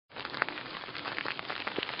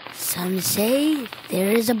Some say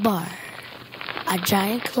there is a bar, a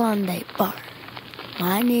giant klondike bar.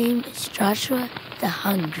 My name is Joshua the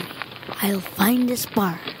Hungry. I'll find this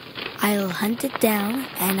bar. I'll hunt it down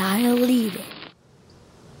and I'll lead it.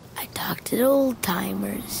 I talk to the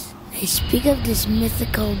old-timers. They speak of this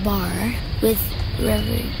mythical bar with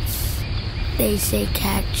reverence. They say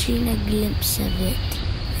catching a glimpse of it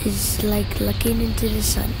is like looking into the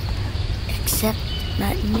sun, except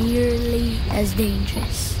not nearly as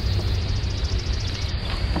dangerous.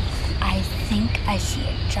 I think I see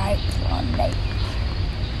a giant klondike.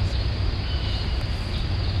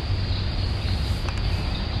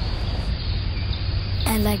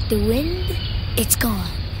 And like the wind, it's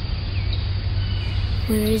gone.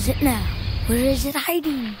 Where is it now? Where is it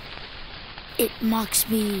hiding? It mocks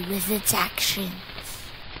me with its actions.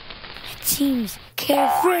 It seems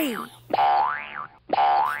carefree.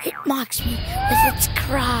 It mocks me with its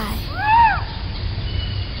cry.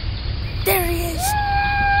 There he is.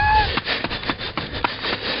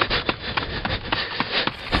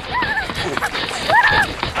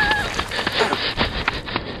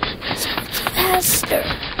 So it's faster.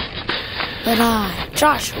 But I,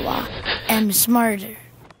 Joshua, am smarter.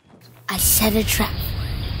 I set a trap for it.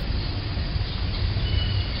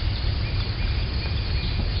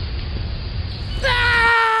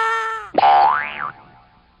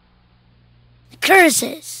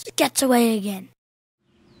 Curses! It gets away again.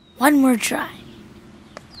 One more try.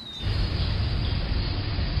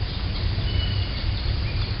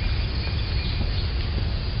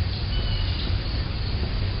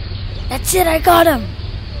 That's it, I got him.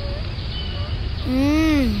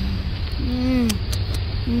 Mmm.